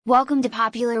Welcome to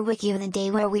Popular Wiki of the Day,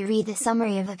 where we read the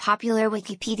summary of a popular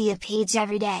Wikipedia page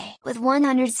every day, with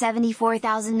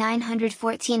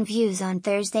 174,914 views on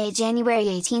Thursday, January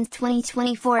 18,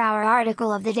 2024. Our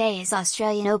article of the day is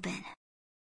Australian Open.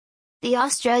 The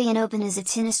Australian Open is a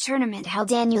tennis tournament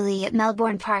held annually at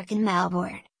Melbourne Park in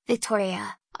Melbourne,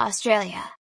 Victoria, Australia.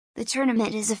 The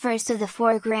tournament is the first of the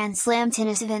 4 Grand Slam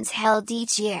tennis events held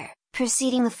each year,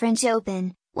 preceding the French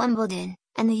Open, Wimbledon,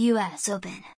 and the US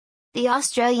Open. The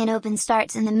Australian Open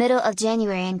starts in the middle of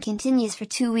January and continues for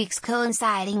 2 weeks,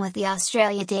 coinciding with the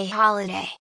Australia Day holiday.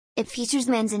 It features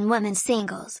men's and women's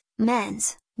singles,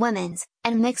 men's, women's,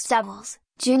 and mixed doubles,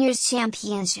 juniors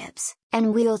championships,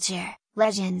 and wheelchair,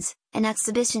 legends, and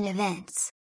exhibition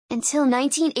events. Until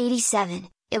 1987,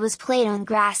 it was played on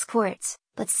grass courts,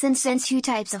 but since then 2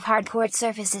 types of hard court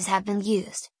surfaces have been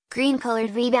used,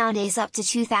 green-colored rebound ace up to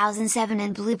 2007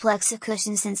 and blue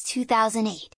plexicushion since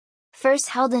 2008. First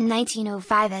held in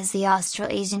 1905 as the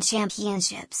Australasian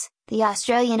Championships, the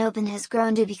Australian Open has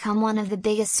grown to become one of the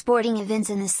biggest sporting events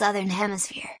in the Southern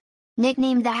Hemisphere.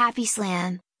 Nicknamed the Happy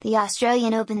Slam, the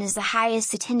Australian Open is the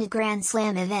highest attended Grand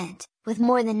Slam event, with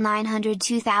more than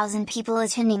 902,000 people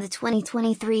attending the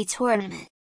 2023 tournament.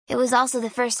 It was also the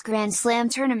first Grand Slam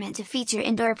tournament to feature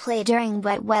indoor play during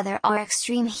wet weather or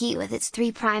extreme heat, with its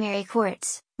 3 primary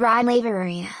courts, Rod Laver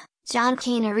Arena, John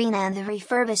Cain Arena and the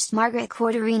refurbished Margaret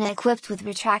Court Arena equipped with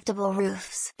retractable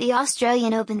roofs. The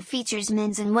Australian Open features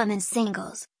men's and women's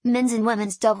singles, men's and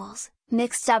women's doubles,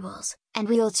 mixed doubles, and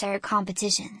wheelchair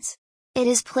competitions. It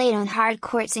is played on hard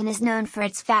courts and is known for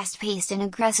its fast-paced and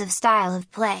aggressive style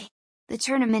of play. The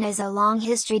tournament has a long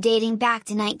history dating back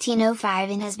to 1905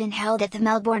 and has been held at the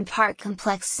Melbourne Park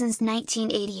complex since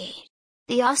 1988.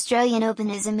 The Australian Open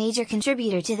is a major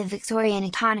contributor to the Victorian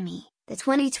economy. The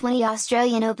 2020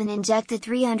 Australian Open injected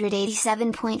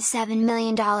 $387.7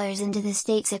 million into the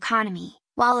state's economy,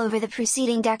 while over the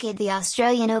preceding decade the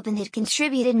Australian Open had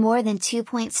contributed more than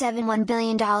 $2.71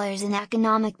 billion in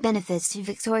economic benefits to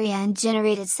Victoria and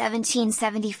generated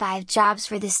 1,775 jobs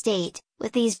for the state,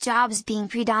 with these jobs being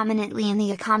predominantly in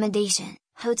the accommodation,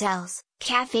 hotels,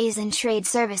 cafes and trade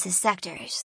services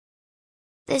sectors.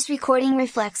 This recording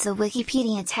reflects the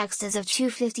Wikipedia text as of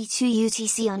 2:52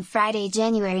 UTC on Friday,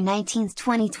 January 19,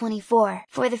 2024.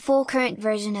 For the full current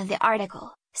version of the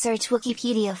article, search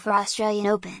Wikipedia for Australian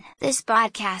Open. This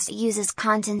broadcast uses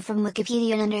content from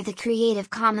Wikipedia under the Creative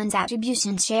Commons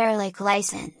Attribution Share Alike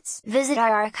license. Visit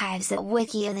our archives at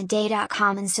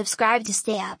wikioftheday.com and subscribe to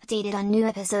stay updated on new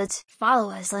episodes. Follow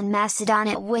us on Mastodon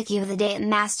at wikioftheday at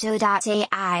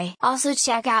masto.ai. Also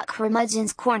check out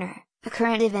Curmudgeon's Corner, a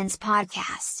current events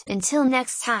podcast. Until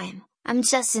next time, I'm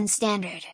Justin Standard.